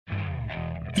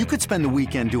You could spend the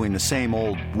weekend doing the same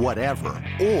old whatever,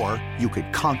 or you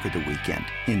could conquer the weekend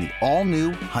in the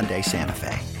all-new Hyundai Santa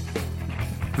Fe.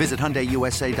 Visit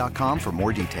HyundaiUSA.com for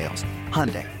more details.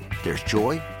 Hyundai, there's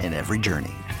joy in every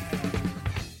journey.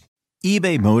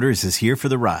 eBay Motors is here for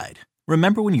the ride.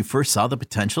 Remember when you first saw the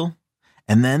potential?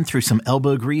 And then through some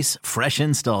elbow grease, fresh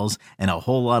installs, and a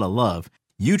whole lot of love,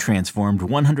 you transformed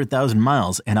 100,000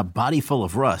 miles and a body full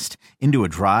of rust into a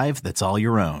drive that's all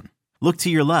your own. Look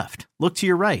to your left. Look to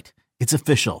your right. It's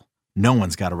official. No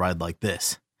one's got a ride like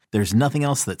this. There's nothing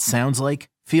else that sounds like,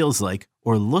 feels like,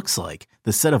 or looks like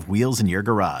the set of wheels in your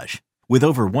garage. With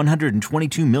over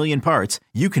 122 million parts,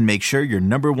 you can make sure your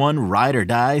number one ride or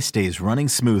die stays running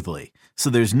smoothly.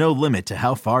 So there's no limit to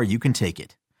how far you can take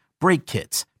it. Brake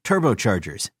kits,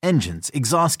 turbochargers, engines,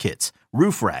 exhaust kits,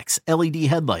 roof racks, LED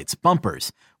headlights,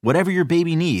 bumpers, whatever your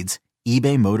baby needs,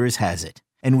 eBay Motors has it.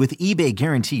 And with eBay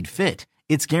Guaranteed Fit,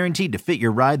 it's guaranteed to fit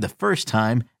your ride the first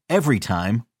time, every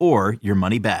time, or your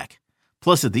money back.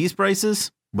 Plus, at these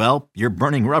prices, well, you're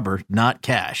burning rubber, not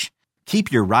cash. Keep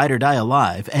your ride or die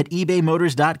alive at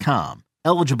ebaymotors.com.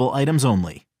 Eligible items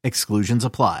only. Exclusions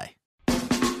apply.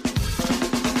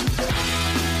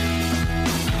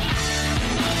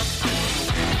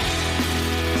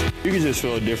 You can just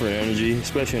feel a different energy,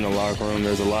 especially in the locker room.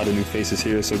 There's a lot of new faces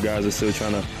here, so guys are still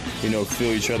trying to,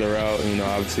 feel each other out.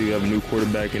 Obviously we have a new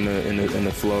quarterback in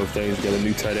the flow of things. We got a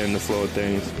new tight end in the flow of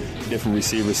things, different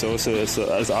receivers. So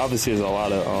it's obviously there's a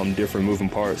lot of different moving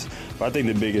parts. But I think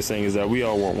the biggest thing is that we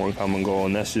all want one common goal,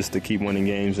 and that's just to keep winning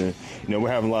games. And we're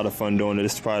having a lot of fun doing it.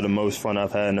 This is probably the most fun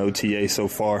I've had in OTA so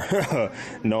far,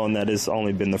 knowing that it's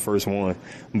only been the first one.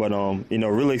 But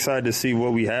really excited to see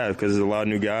what we have because there's a lot of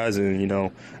new guys,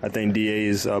 and I think DA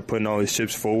is putting all his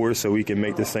chips forward so we can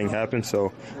make this thing happen.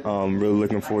 So really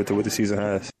looking forward to what the season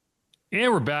has.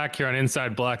 And we're back here on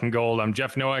Inside Black and Gold. I'm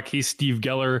Jeff Nowak. He's Steve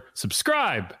Geller.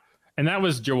 Subscribe. And that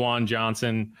was Jawan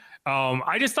Johnson.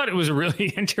 I just thought it was a really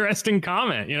interesting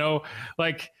comment. He no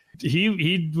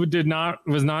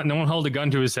one held a gun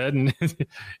to his head,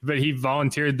 but he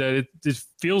volunteered that it just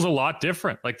feels a lot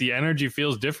different. Like the energy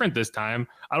feels different this time.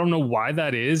 I don't know why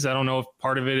that is. I don't know if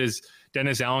part of it is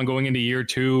Dennis Allen going into year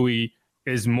two. He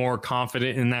is more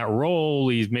confident in that role.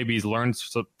 He's learned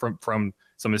from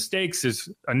some mistakes. There's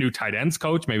a new tight ends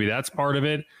coach. Maybe that's part of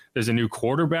it. There's a new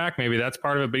quarterback. Maybe that's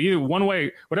part of it. But either one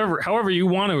way, however you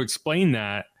want to explain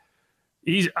that,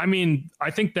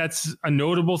 I think that's a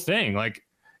notable thing. Like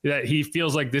that he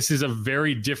feels like this is a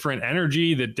very different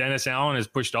energy, that Dennis Allen has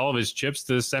pushed all of his chips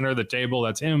to the center of the table.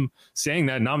 That's him saying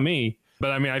that, not me.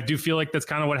 But I do feel like that's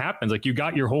kind of what happens. Like you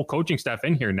got your whole coaching staff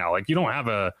in here now. Like you don't have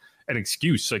an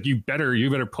excuse. Like you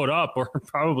better put up or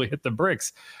probably hit the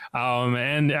bricks.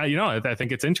 I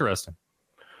think it's interesting.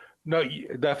 No,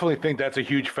 definitely think that's a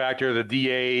huge factor. The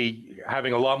DA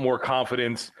having a lot more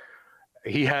confidence.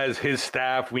 He has his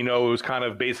staff. We know it was kind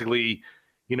of basically,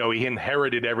 he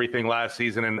inherited everything last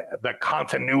season, and that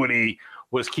continuity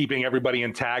was keeping everybody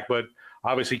intact. But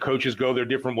obviously coaches go their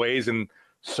different ways, and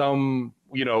some,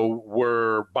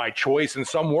 were by choice and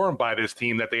some weren't by this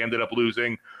team that they ended up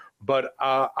losing. But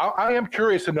I am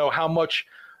curious to know how much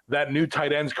that new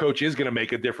tight ends coach is going to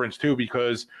make a difference too,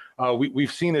 because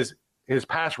we've seen his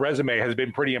past resume has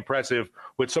been pretty impressive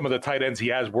with some of the tight ends he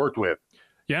has worked with.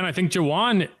 Yeah, and I think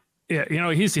Jawan,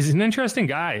 he's an interesting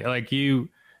guy. Like you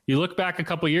look back a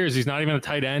couple of years, he's not even a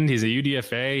tight end. He's a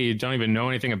UDFA. You don't even know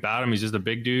anything about him. He's just a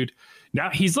big dude. Now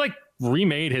he's like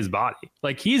remade his body.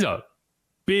 Like he's a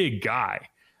big guy.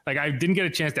 Like I didn't get a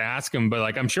chance to ask him, but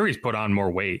like I'm sure he's put on more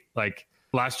weight. Like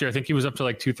last year, I think he was up to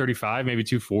like 235, maybe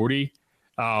 240.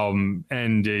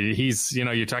 And he's,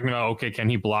 you're talking about, okay, can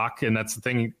he block? And that's the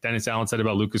thing Dennis Allen said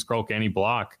about Lucas Kroll, can he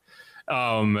block?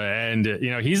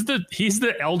 He's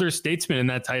the elder statesman in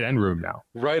that tight end room now.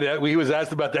 Right. He was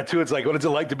asked about that too. It's like, what is it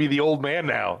like to be the old man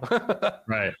now?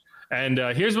 Right. And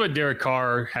here's what Derek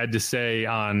Carr had to say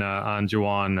on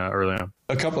Jawan early on.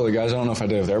 A couple of the guys, I don't know if I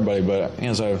did with everybody, but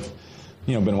as I've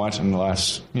been watching the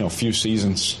last few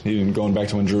seasons, even going back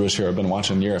to when Drew was here, I've been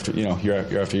watching year after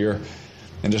year,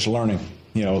 and just learning,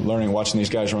 watching these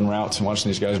guys run routes and watching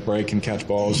these guys break and catch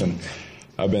balls. And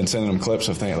I've been sending them clips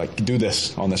of things like, do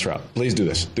this on this route, please do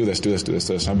this.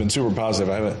 I've been super positive.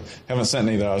 I haven't sent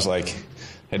any that I was like,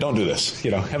 hey, don't do this.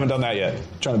 Haven't done that yet.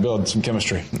 Trying to build some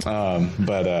chemistry.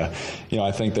 But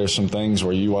I think there's some things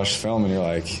where you watch the film and you're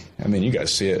like, you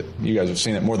guys see it. You guys have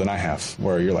seen it more than I have,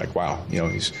 where you're like, wow,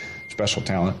 he's special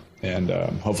talent. And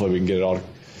hopefully we can get it all to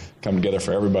come together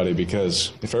for everybody,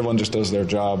 because if everyone just does their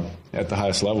job at the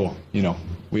highest level,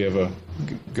 we have a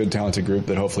good, talented group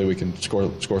that hopefully we can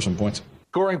score some points.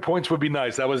 Scoring points would be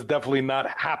nice. That was definitely not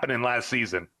happening last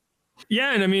season.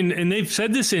 Yeah, and they've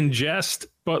said this in jest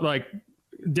but like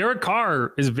Derek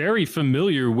Carr is very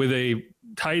familiar with a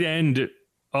tight end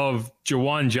of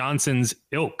Juwan Johnson's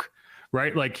ilk,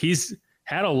 right? Like he's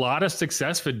had a lot of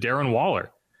success with Darren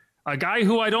Waller, a guy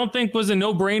who I don't think was a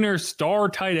no-brainer star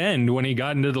tight end when he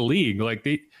got into the league. Like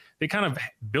they kind of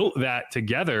built that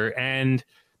together, and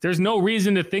there's no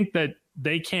reason to think that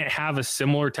they can't have a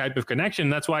similar type of connection.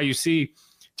 That's why you see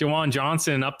Juwan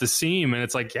Johnson up the seam, and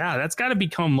it's like, yeah, that's got to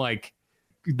become like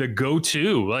the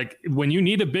go-to. Like when you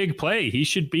need a big play, he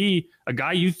should be a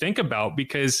guy you think about,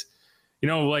 because you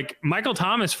know, like Michael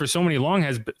Thomas for so long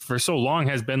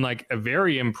has been like a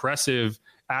very impressive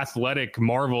athletic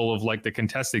marvel of like the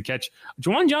contested catch.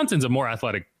 Juwan Johnson's a more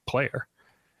athletic player,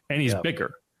 and he's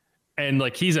bigger, and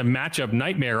like he's a matchup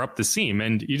nightmare up the seam,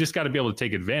 and you just got to be able to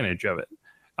take advantage of it.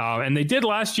 And they did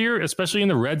last year, especially in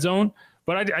the red zone.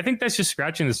 But I think that's just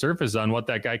scratching the surface on what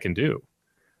that guy can do.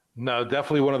 No,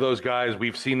 definitely one of those guys.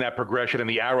 We've seen that progression and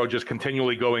the arrow just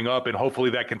continually going up, and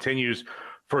hopefully that continues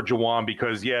for Juwan,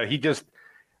 because, yeah, he just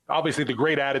obviously the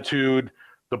great attitude,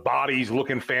 the body's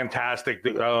looking fantastic,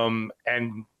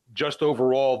 and just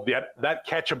overall that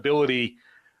catchability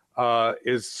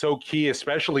is so key,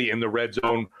 especially in the red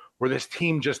zone, where this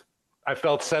team just, I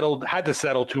felt, had to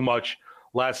settle too much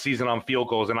last season on field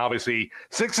goals. And obviously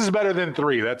 6 is better than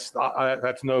 3. That's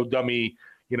no dummy.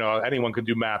 You know, anyone can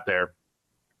do math there.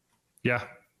 Yeah,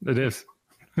 it is.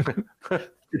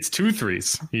 It's 2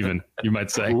 threes, even, you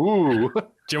might say. Ooh.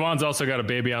 Juwan's also got a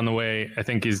baby on the way. I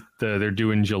think they're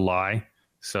due in July.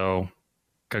 So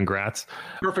congrats.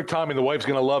 Perfect timing. The wife's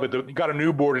going to love it. You got a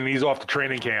newborn and he's off to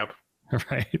training camp.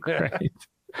 Right.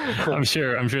 I'm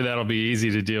sure that'll be easy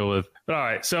to deal with. But all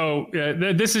right. So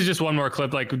this is just one more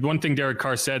clip. Like one thing Derek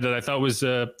Carr said that I thought was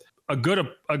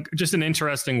just an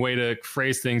interesting way to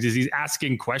phrase things is he's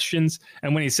asking questions.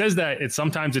 And when he says that,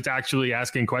 sometimes it's actually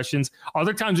asking questions.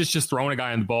 Other times it's just throwing a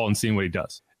guy on the ball and seeing what he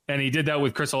does. And he did that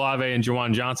with Chris Olave and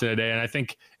Juwan Johnson today. And I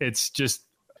think it's just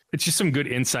some good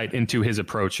insight into his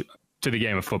approach to the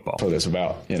game of football. That's what it's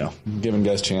about, giving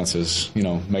guys chances,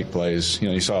 make plays.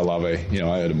 You saw Olave,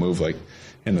 I had to move like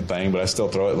in the thing, but I still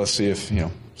throw it. Let's see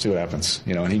see what happens,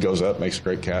 and he goes up, makes a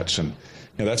great catch. And,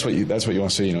 that's what you want to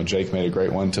see. Jake made a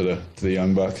great one to the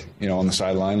young buck, on the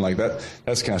sideline like that.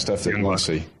 That's the kind of stuff that you want to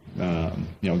see.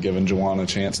 Giving Juwan a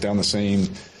chance down the seam.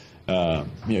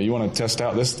 You want to test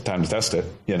out. This is the time to test it.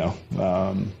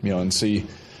 And see,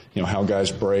 how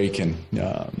guys break and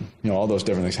all those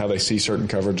different things. How they see certain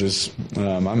coverages.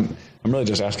 I'm really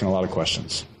just asking a lot of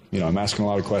questions. I'm asking a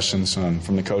lot of questions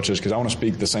from the coaches because I want to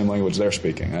speak the same language they're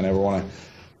speaking. I never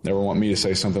want me to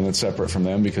say something that's separate from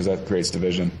them because that creates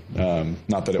division.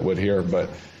 Not that it would here, but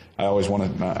I always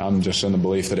want to. I'm just in the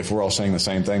belief that if we're all saying the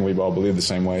same thing, we all believe the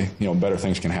same way. Better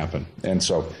things can happen. And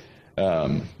so,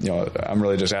 I'm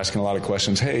really just asking a lot of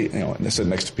questions. Hey, I said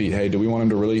next to Pete, hey, do we want him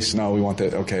to release? No, we want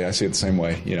that. Okay, I see it the same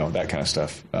way. That kind of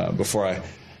stuff. Before I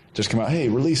just come out, hey,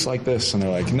 release like this, and they're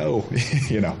like, no,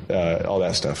 all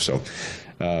that stuff. So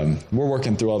we're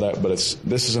working through all that, but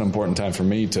this is an important time for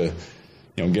me to,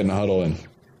 get in a huddle and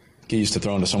get used to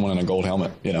throwing to someone in a gold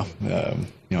helmet.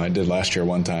 I did last year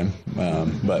one time,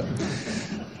 but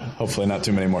hopefully not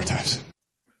too many more times.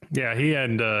 Yeah, he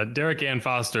and Derek and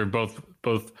Foster both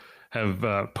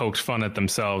have poked fun at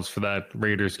themselves for that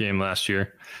Raiders game last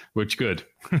year, which good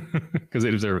because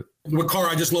they deserve it. With Carr,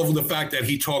 I just love the fact that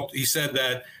he said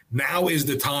that now is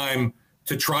the time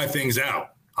to try things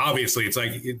out. Obviously, it's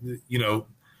like,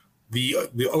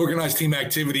 the organized team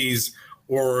activities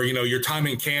or, your time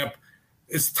in camp,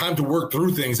 it's time to work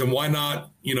through things. And why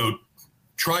not,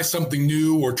 try something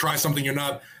new or try something you're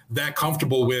not that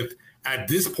comfortable with at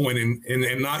this point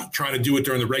and not trying to do it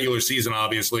during the regular season,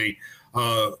 obviously.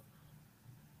 I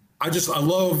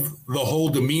love the whole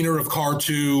demeanor of Carr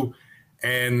too.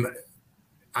 And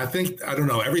I don't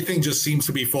know, everything just seems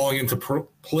to be falling into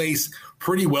place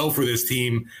pretty well for this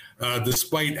team,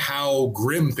 despite how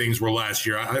grim things were last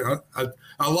year.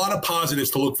 A lot of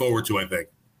positives to look forward to, I think.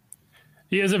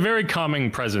 He has a very calming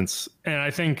presence. And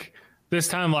I think this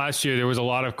time last year, there was a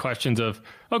lot of questions of,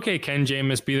 okay, can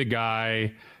Jameis be the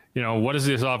guy? What is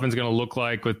this offense going to look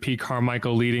like with Pete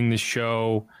Carmichael leading the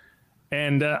show?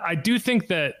 And I do think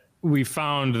that we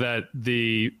found that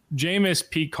the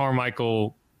Jameis-Pete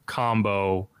Carmichael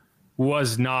combo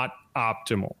was not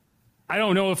optimal. I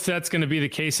don't know if that's going to be the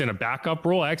case in a backup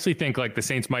role. I actually think like the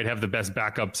Saints might have the best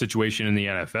backup situation in the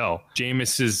NFL.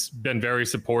 Jameis has been very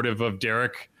supportive of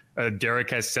Derek. Derek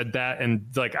has said that, and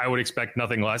like I would expect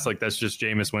nothing less. Like that's just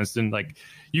Jameis Winston. Like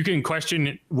you can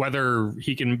question whether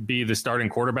he can be the starting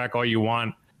quarterback all you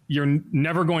want. You're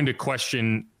never going to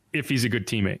question if he's a good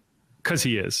teammate. because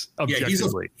he is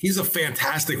objectively. Yeah, he's a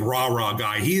fantastic rah-rah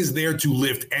guy. He is there to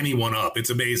lift anyone up. It's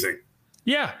amazing.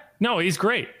 Yeah. No, he's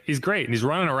great. He's great. And he's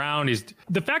running around.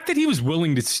 The fact that he was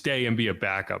willing to stay and be a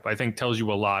backup, I think tells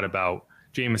you a lot about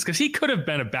Jameis, because he could have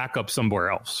been a backup somewhere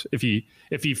else if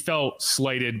he felt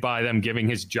slighted by them giving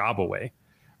his job away.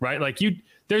 Right? Like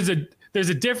there's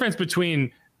a difference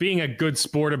between being a good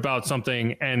sport about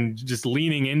something and just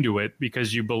leaning into it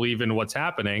because you believe in what's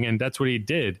happening. And that's what he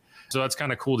did. So that's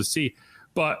kind of cool to see.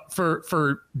 But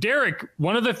for Derek,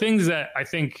 one of the things that I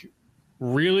think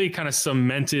really kind of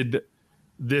cemented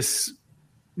this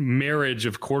marriage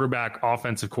of quarterback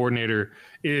offensive coordinator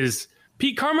is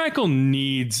Pete Carmichael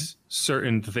needs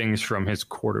certain things from his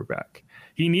quarterback.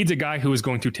 He needs a guy who is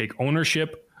going to take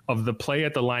ownership of the play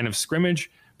at the line of scrimmage,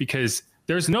 because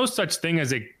there's no such thing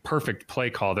as a perfect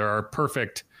play call. There are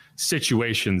perfect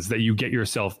situations that you get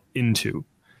yourself into.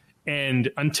 And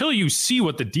until you see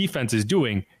what the defense is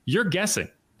doing, you're guessing.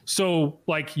 So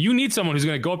like you need someone who's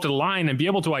going to go up to the line and be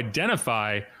able to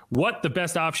identify what the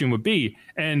best option would be.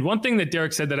 And one thing that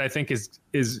Derek said that I think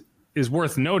is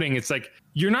worth noting, it's like,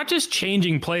 you're not just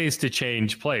changing plays to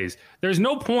change plays. There's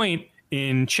no point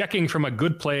in checking from a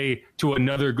good play to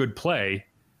another good play.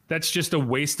 That's just a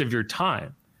waste of your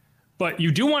time. But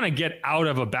you do want to get out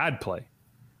of a bad play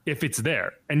if it's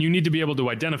there, and you need to be able to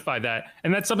identify that.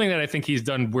 And that's something that I think he's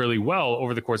done really well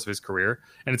over the course of his career.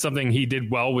 And it's something he did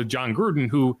well with John Gruden,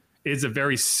 who is a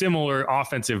very similar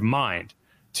offensive mind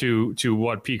to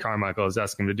what Pete Carmichael is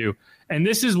asking him to do. And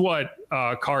this is what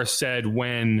Carr said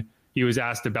when he was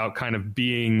asked about kind of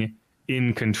being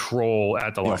in control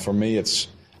at the line. For me,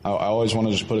 I always want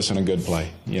to just put us in a good play,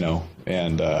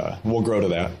 and we'll grow to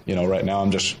that. Right now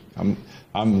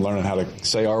I'm learning how to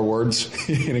say our words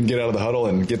and get out of the huddle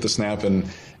and get the snap and,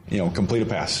 complete a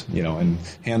pass, and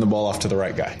hand the ball off to the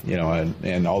right guy,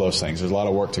 and all those things. There's a lot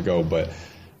of work to go, but,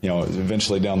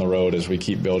 eventually down the road as we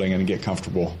keep building and get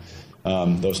comfortable,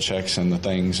 those checks and the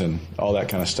things and all that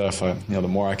kind of stuff, the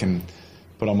more I can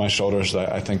put on my shoulders,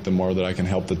 I think the more that I can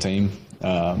help the team,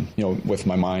 with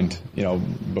my mind,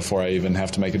 before I even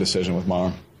have to make a decision with my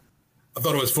arm. I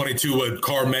thought it was funny, too, what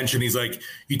Carr mentioned. He's like,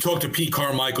 you talk to Pete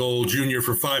Carmichael Jr.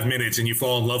 for 5 minutes and you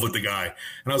fall in love with the guy.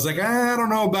 And I was like, I don't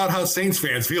know about how Saints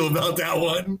fans feel about that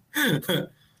one.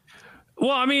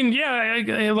 Well, I mean,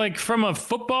 yeah, like from a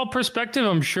football perspective,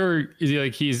 I'm sure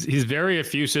he's very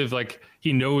effusive. Like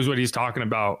he knows what he's talking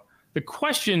about. The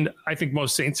question I think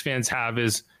most Saints fans have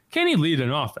is, can he lead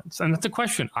an offense? And that's a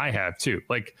question I have, too.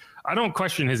 Like, I don't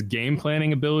question his game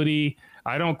planning ability.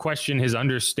 I don't question his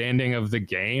understanding of the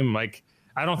game. Like,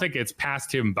 I don't think it's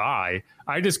passed him by.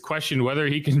 I just question whether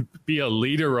he can be a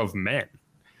leader of men,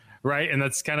 right? And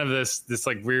that's kind of this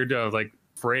like weird like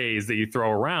phrase that you throw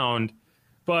around.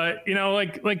 But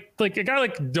like a guy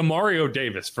like DeMario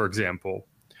Davis, for example,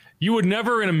 you would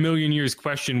never in a million years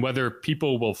question whether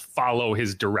people will follow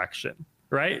his direction,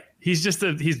 right? He's just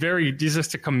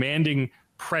a commanding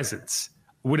presence.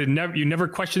 You never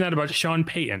question that about Sean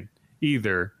Payton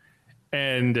either.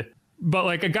 But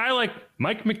like a guy like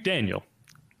Mike McDaniel,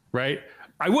 right?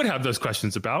 I would have those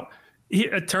questions about.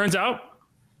 It turns out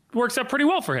works out pretty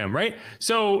well for him, right?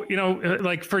 So,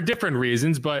 like for different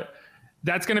reasons, but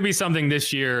that's going to be something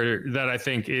this year that I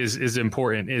think is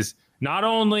important, is not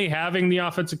only having the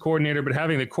offensive coordinator, but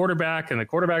having the quarterback and the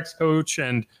quarterback's coach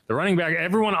and the running back,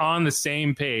 everyone on the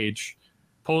same page,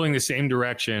 pulling the same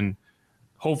direction.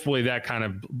 Hopefully that kind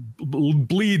of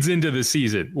bleeds into the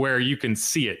season where you can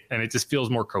see it and it just feels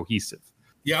more cohesive.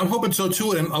 Yeah, I'm hoping so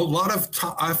too. And a lot of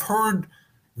I've heard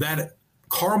that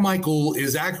Carmichael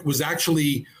was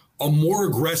actually a more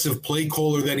aggressive play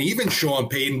caller than even Sean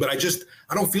Payton, but I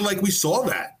don't feel like we saw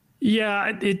that. Yeah,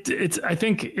 I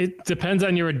think it depends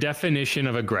on your definition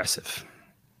of aggressive,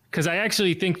 because I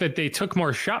actually think that they took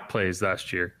more shot plays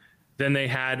last year than they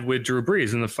had with Drew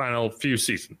Brees in the final few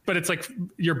seasons. But it's like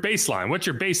your baseline. What's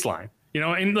your baseline?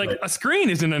 And like a screen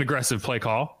isn't an aggressive play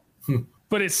call,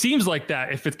 but it seems like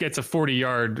that if it gets a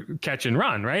 40-yard catch and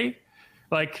run, right?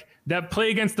 Like that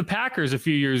play against the Packers a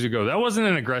few years ago, that wasn't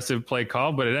an aggressive play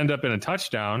call, but it ended up in a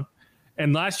touchdown.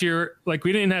 And last year, like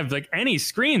we didn't have like any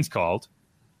screens called.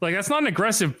 Like that's not an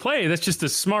aggressive play. That's just a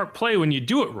smart play when you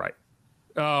do it right.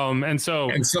 And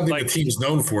something like, the team's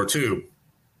known for too.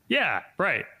 Yeah,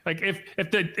 right. Like if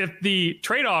the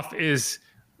trade-off is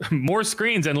more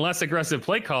screens and less aggressive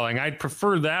play calling, I'd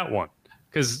prefer that one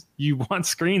because you want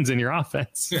screens in your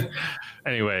offense.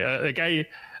 Anyway,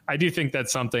 I do think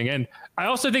that's something. And I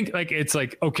also think like it's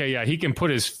like, okay, yeah, he can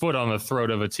put his foot on the throat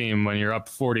of a team when you're up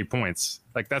 40 points.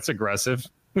 Like that's aggressive.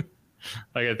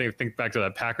 Like I think back to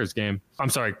that Packers game. I'm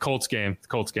sorry, Colts game.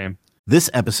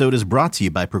 This episode is brought to you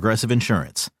by Progressive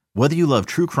Insurance. Whether you love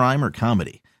true crime or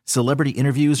comedy, celebrity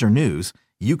interviews or news,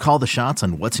 you call the shots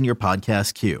on what's in your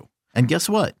podcast queue. And guess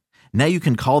what? Now you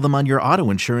can call them on your auto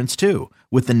insurance too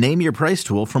with the Name Your Price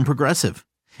tool from Progressive.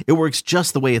 It works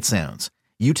just the way it sounds.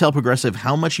 You tell Progressive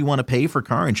how much you want to pay for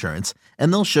car insurance,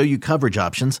 and they'll show you coverage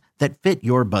options that fit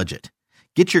your budget.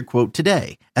 Get your quote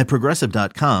today at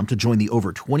Progressive.com to join the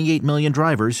over 28 million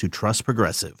drivers who trust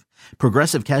Progressive.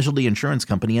 Progressive Casualty Insurance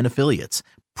Company and Affiliates.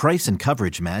 Price and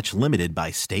coverage match limited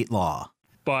by state law.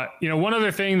 But, one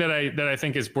other thing that I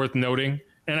think is worth noting,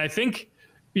 and I think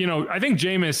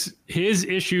Jameis, his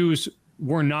issues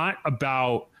were not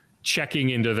about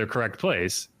checking into the correct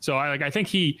place. So I think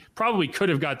he probably could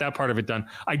have got that part of it done.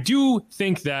 I do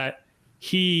think that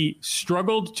he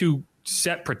struggled to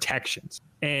set protections,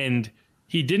 and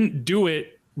he didn't do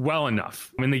it well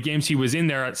enough in the games he was in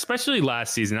there, especially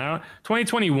last season.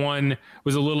 2021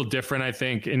 was a little different, I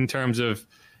think, in terms of,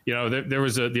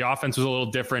 the offense was a little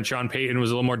different. Sean Payton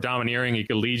was a little more domineering. He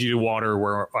could lead you to water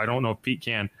where I don't know if Pete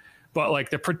can.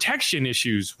 But the protection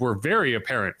issues were very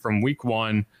apparent from week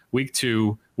 1, week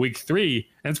 2, week 3.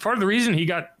 And it's part of the reason he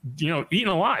got, eaten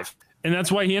alive. And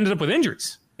that's why he ended up with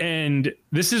injuries. And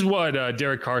this is what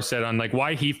Derek Carr said on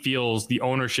why he feels the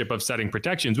ownership of setting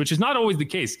protections, which is not always the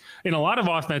case. In a lot of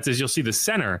offenses, you'll see the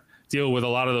center deal with a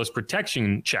lot of those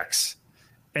protection checks.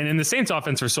 And in the Saints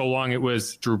offense for so long, it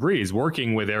was Drew Brees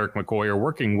working with Eric McCoy or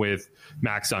working with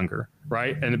Max Unger,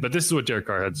 right? But this is what Derek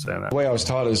Carr had to say on that. The way I was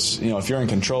taught is, if you're in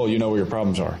control, you know where your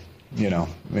problems are,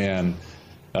 and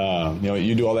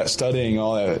you do all that studying,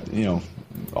 all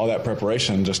that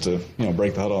preparation just to,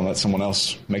 break the huddle and let someone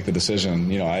else make the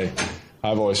decision.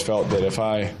 I've always felt that if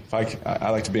I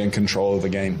like to be in control of the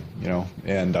game,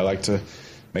 and I like to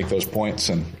make those points,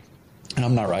 and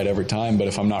I'm not right every time, but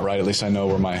if I'm not right, at least I know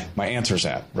where my answer's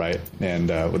at, right? And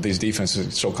with these defenses,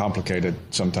 it's so complicated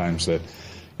sometimes that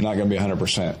you're not going to be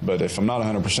 100%. But if I'm not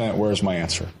 100%, where's my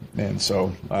answer? And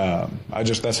so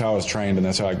that's how I was trained, and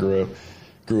that's how I grew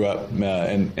up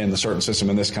in the certain system,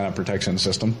 in this kind of protection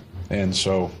system. And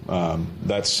so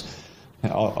that's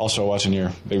also watching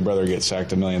your big brother get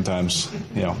sacked a million times,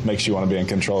 makes you want to be in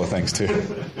control of things too.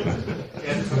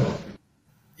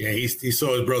 Yeah, he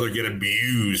saw his brother get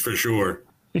abused for sure.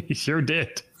 He sure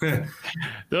did.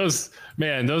 Those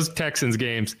Texans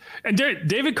games. And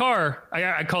David Carr,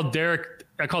 I called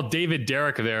David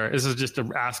Derek there. This is just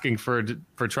asking for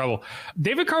trouble.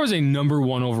 David Carr was a number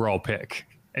 1 overall pick,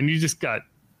 and you just got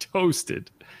toasted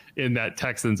in that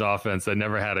Texans offense that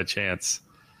never had a chance.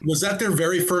 Was that their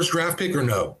very first draft pick or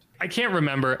no? I can't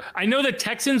remember. I know the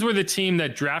Texans were the team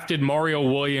that drafted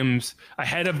Mario Williams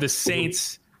ahead of the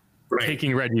Saints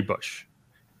taking Reggie Bush.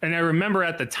 And I remember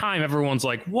at the time, everyone's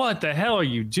like, what the hell are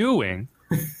you doing?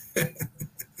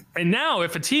 And now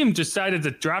if a team decided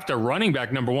to draft a running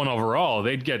back number 1 overall,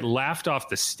 they'd get laughed off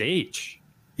the stage.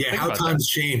 Yeah, how times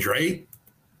change, right?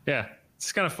 Yeah,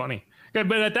 it's kind of funny. Yeah,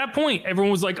 but at that point, everyone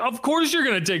was like, of course you're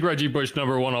going to take Reggie Bush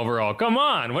number 1 overall. Come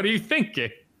on. What are you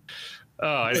thinking?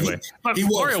 Anyway,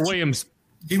 Mario Williams.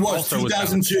 He was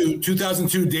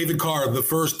 2002 David Carr, the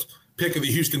first pick of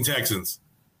the Houston Texans.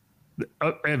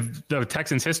 The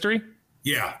Texans history?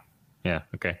 Yeah. Yeah.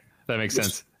 Okay. That makes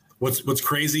sense. What's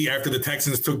crazy, after the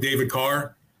Texans took David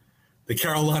Carr, the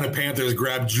Carolina Panthers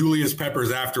grabbed Julius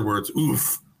Peppers afterwards.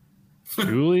 Oof.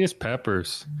 Julius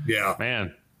Peppers. Yeah.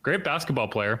 Man, great basketball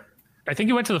player. I think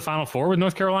he went to the Final Four with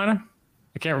North Carolina.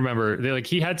 I can't remember.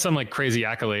 He had some crazy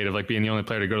accolade of being the only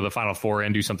player to go to the Final Four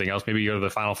and do something else. Maybe go to the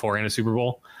Final Four and a Super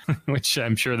Bowl, which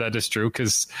I'm sure that is true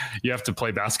because you have to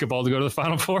play basketball to go to the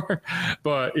Final Four.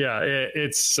 But yeah,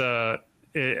 it's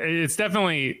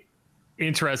definitely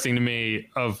interesting to me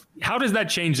of how does that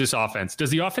change this offense? Does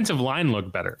the offensive line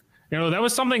look better? That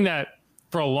was something that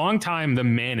for a long time, the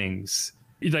Mannings,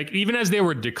 even as they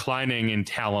were declining in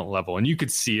talent level, and you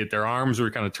could see it, their arms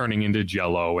were kind of turning into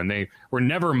jello, and they were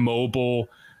never mobile,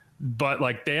 but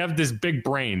they have this big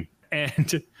brain,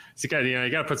 and you got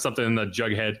to put something in the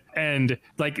jug head, and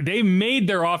they made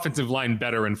their offensive line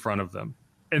better in front of them,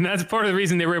 and that's part of the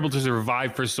reason they were able to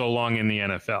survive for so long in the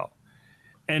NFL.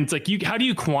 And it's how do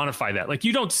you quantify that?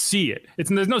 You don't see it.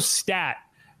 There's no stat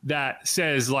that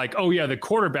says oh yeah, the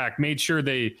quarterback made sure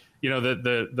they.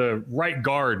 The right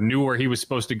guard knew where he was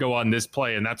supposed to go on this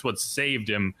play, and that's what saved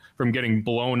him from getting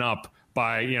blown up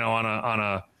by, on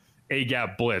a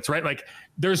A-gap blitz, right?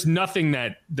 There's nothing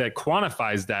that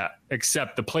quantifies that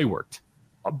except the play worked.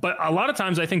 But a lot of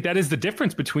times I think that is the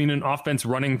difference between an offense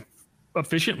running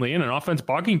efficiently and an offense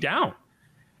bogging down.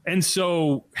 And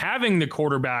so having the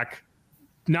quarterback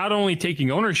not only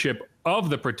taking ownership of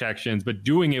the protections, but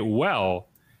doing it well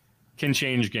can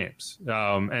change games.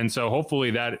 And so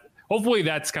hopefully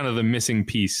that's kind of the missing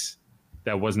piece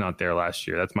that was not there last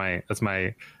year. That's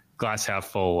my glass half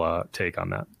full take on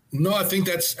that. No, I think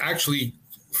that's actually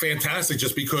fantastic,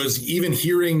 just because even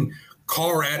hearing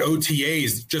Carr at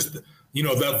OTAs, just,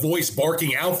 that voice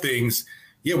barking out things.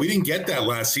 Yeah, we didn't get that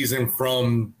last season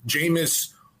from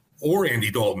Jameis or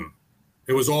Andy Dalton.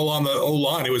 It was all on the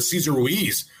O-line. It was Cesar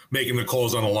Ruiz making the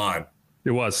calls on the line. He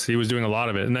was doing a lot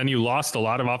of it. And then you lost a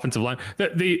lot of offensive line.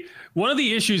 One of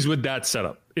the issues with that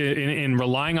setup in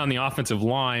relying on the offensive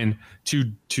line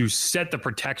to set the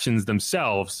protections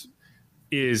themselves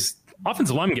is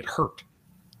offensive linemen get hurt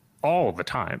all the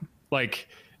time. Like,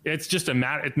 it's just a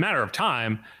matter of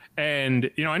time. And,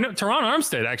 I know Teron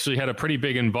Armstead actually had a pretty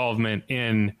big involvement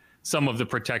in some of the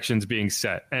protections being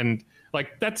set. And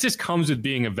like, that just comes with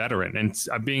being a veteran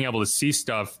and being able to see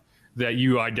stuff that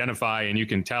you identify and you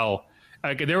can tell.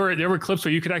 Like, there were clips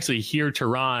where you could actually hear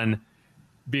Teron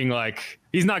being like,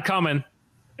 he's not coming.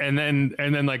 And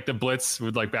then like the blitz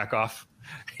would like back off,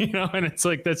 and it's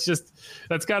like, that's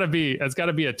gotta be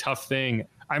a tough thing.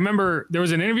 I remember there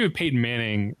was an interview with Peyton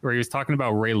Manning where he was talking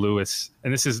about Ray Lewis,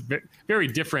 and this is very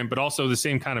different, but also the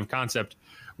same kind of concept,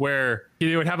 where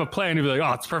he would have a play and he'd be like,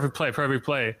 oh, it's perfect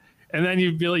play. And then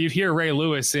you'd hear Ray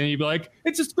Lewis and you'd be like,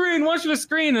 it's a screen, watch the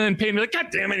screen. And then Peyton would be like,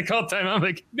 God damn it, he called time. I'm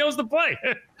like, he knows the play.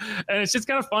 And it's just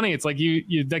kind of funny. It's like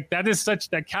that is such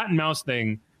that cat and mouse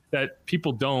thing that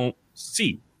people don't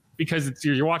see, because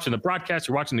you're watching the broadcast,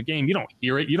 you're watching the game, you don't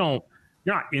hear it, you're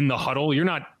not in the huddle, you're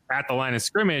not at the line of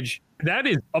scrimmage. That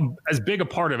is as big a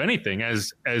part of anything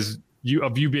as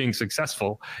you being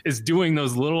successful, is doing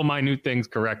those little minute things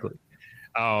correctly.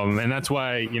 And that's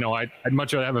why, I'd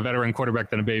much rather have a veteran quarterback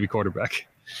than a baby quarterback,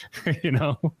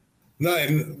 No,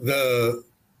 and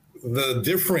the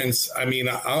difference, I mean,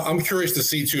 I'm curious to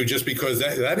see too, just because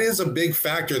that is a big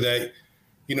factor that,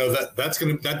 that's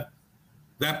going to,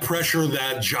 that pressure,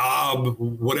 that job,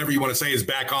 whatever you want to say, is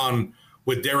back on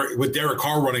with Derek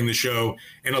Carr running the show,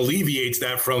 and alleviates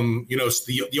that from,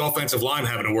 the offensive line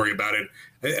having to worry about it.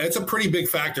 It's a pretty big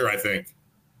factor, I think.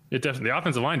 The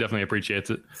offensive line definitely appreciates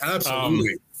it.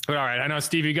 Absolutely. All right. I know,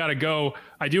 Steve, you got to go.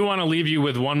 I do want to leave you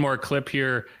with one more clip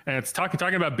here, and it's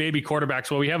talking about baby quarterbacks.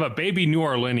 Well, we have a baby New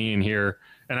Orleanian here,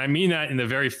 and I mean that in the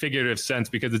very figurative sense,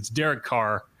 because it's Derek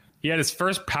Carr. He had his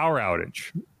first power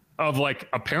outage of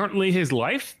apparently his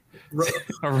life.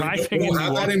 Arriving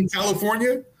in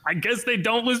California. I guess they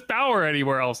don't lose power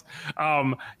anywhere else.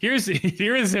 Here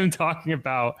is him talking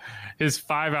about his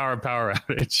 5-hour power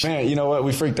outage. Man, you know what?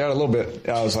 We freaked out a little bit.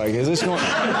 I was like, is this going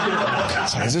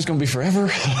to be forever?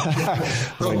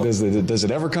 I was like, does it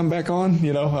ever come back on?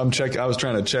 I was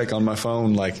trying to check on my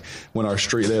phone, like when they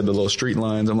had the little street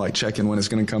lines. I'm like checking when it's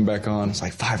going to come back on. It's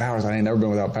like 5 hours. I ain't never been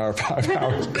without power 5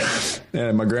 hours.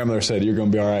 And my grandmother said, you're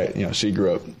going to be all right. She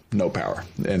grew up no power.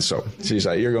 And so she's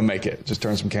like, you're going to make it. Just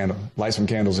light some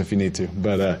candles if you need to.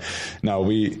 But no,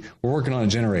 we're working on a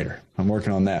generator. I'm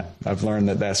working on that. I've learned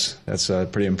that's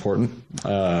pretty important.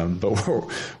 But we're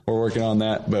working on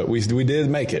that. But we did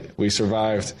make it. We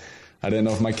survived. I didn't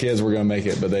know if my kids were going to make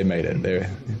it, but they made it.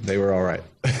 They were all right.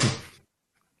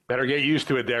 Better get used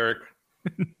to it, Derek.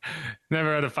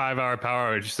 Never had a 5-hour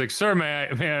power outage. Just like, sir, may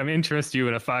I interest you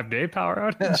in a 5-day power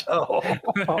outage?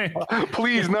 Oh,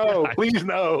 please no. Please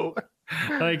no.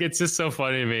 It's just so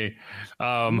funny to me.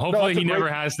 Hopefully he never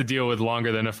has to deal with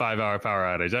longer than a 5-hour power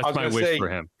outage. That's my wish for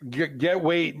him.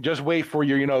 Just wait for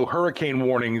your, hurricane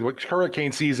warning,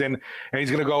 hurricane season. And he's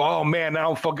going to go, oh man,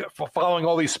 now I'm following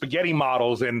all these spaghetti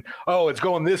models, and oh, it's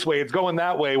going this way, it's going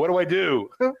that way. What do I do?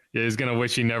 Yeah, he's going to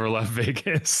wish he never left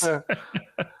Vegas.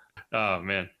 Oh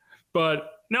man.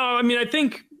 But no, I mean, I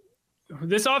think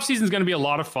this offseason is going to be a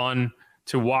lot of fun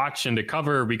to watch and to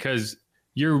cover, because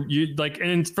you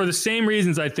and for the same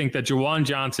reasons, I think that Juwan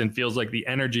Johnson feels like the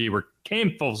energy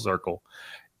came full circle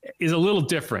is a little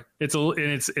different. It's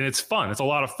fun. It's a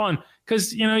lot of fun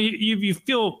because, you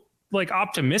feel like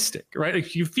optimistic, right?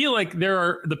 Like you feel like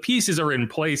the pieces are in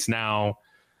place now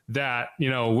that,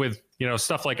 with,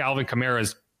 stuff like Alvin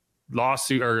Kamara's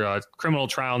lawsuit or criminal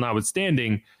trial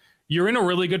notwithstanding, you're in a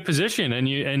really good position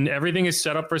and everything is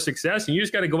set up for success, and you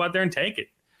just got to go out there and take it.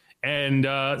 And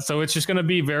so it's just going to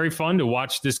be very fun to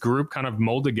watch this group kind of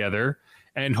mold together.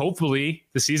 And hopefully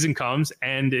the season comes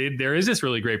and there is this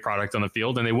really great product on the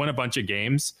field and they win a bunch of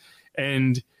games.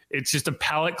 And it's just a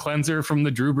palate cleanser from the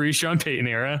Drew Brees, Sean Payton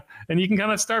era. And you can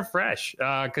kind of start fresh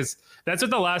because that's what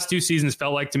the last 2 seasons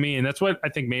felt like to me. And that's what I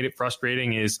think made it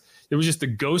frustrating is it was just the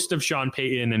ghost of Sean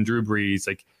Payton and Drew Brees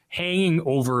hanging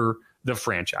over the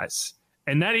franchise.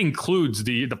 And that includes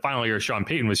the final year Sean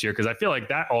Payton was here, because I feel like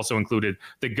that also included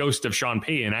the ghost of Sean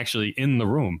Payton actually in the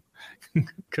room,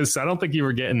 because I don't think you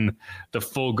were getting the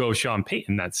full go Sean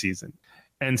Payton that season.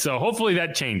 And so hopefully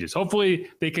that changes. Hopefully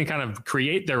they can kind of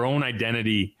create their own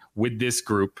identity with this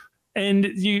group.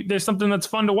 And there's something that's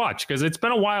fun to watch, because it's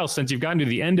been a while since you've gotten to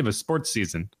the end of a sports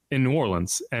season in New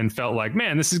Orleans and felt like,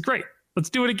 man, this is great. Let's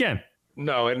do it again.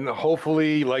 No, and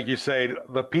hopefully, like you say,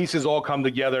 the pieces all come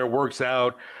together, works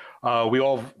out.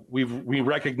 We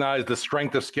recognize the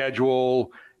strength of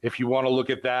schedule. If you want to look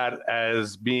at that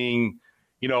as being,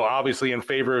 obviously in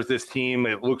favor of this team,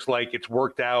 it looks like it's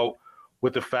worked out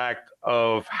with the fact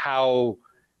of how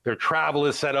their travel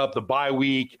is set up, the bye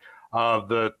week,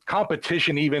 the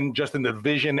competition, even just in the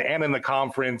division and in the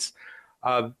conference.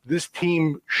 This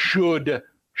team should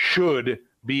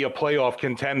be a playoff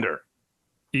contender.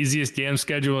 Easiest damn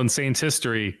schedule in Saints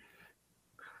history,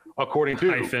 according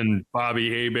to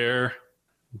Bobby Hebert.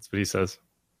 That's what he says.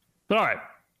 But all right,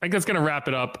 I think that's going to wrap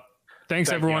it up. Thanks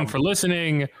everyone for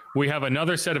listening. We have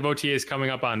another set of OTAs coming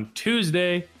up on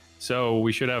Tuesday, so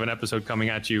we should have an episode coming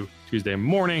at you Tuesday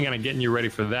morning, and I'm getting you ready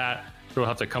for that. So we'll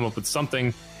have to come up with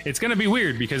something. It's going to be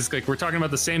weird because we're talking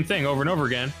about the same thing over and over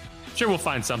again. Sure, we'll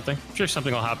find something. Sure,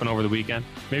 something will happen over the weekend.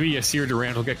 Maybe Yasir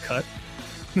Durant will get cut.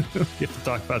 We have to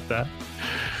talk about that.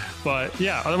 But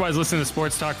yeah, otherwise listen to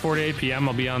Sports Talk 4 to 8 p.m.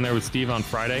 I'll be on there with Steve on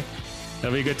Friday.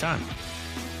 That'll be a good time.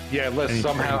 Yeah, unless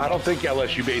somehow, I don't think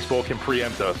LSU baseball can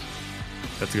preempt us.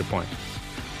 That's a good point.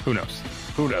 Who knows?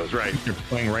 Who knows, right? You're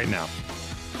playing right now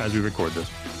as we record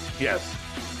this. Yes.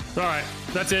 All right,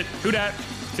 that's it. Who dat?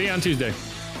 See you on Tuesday.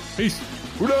 Peace.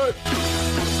 Who dat?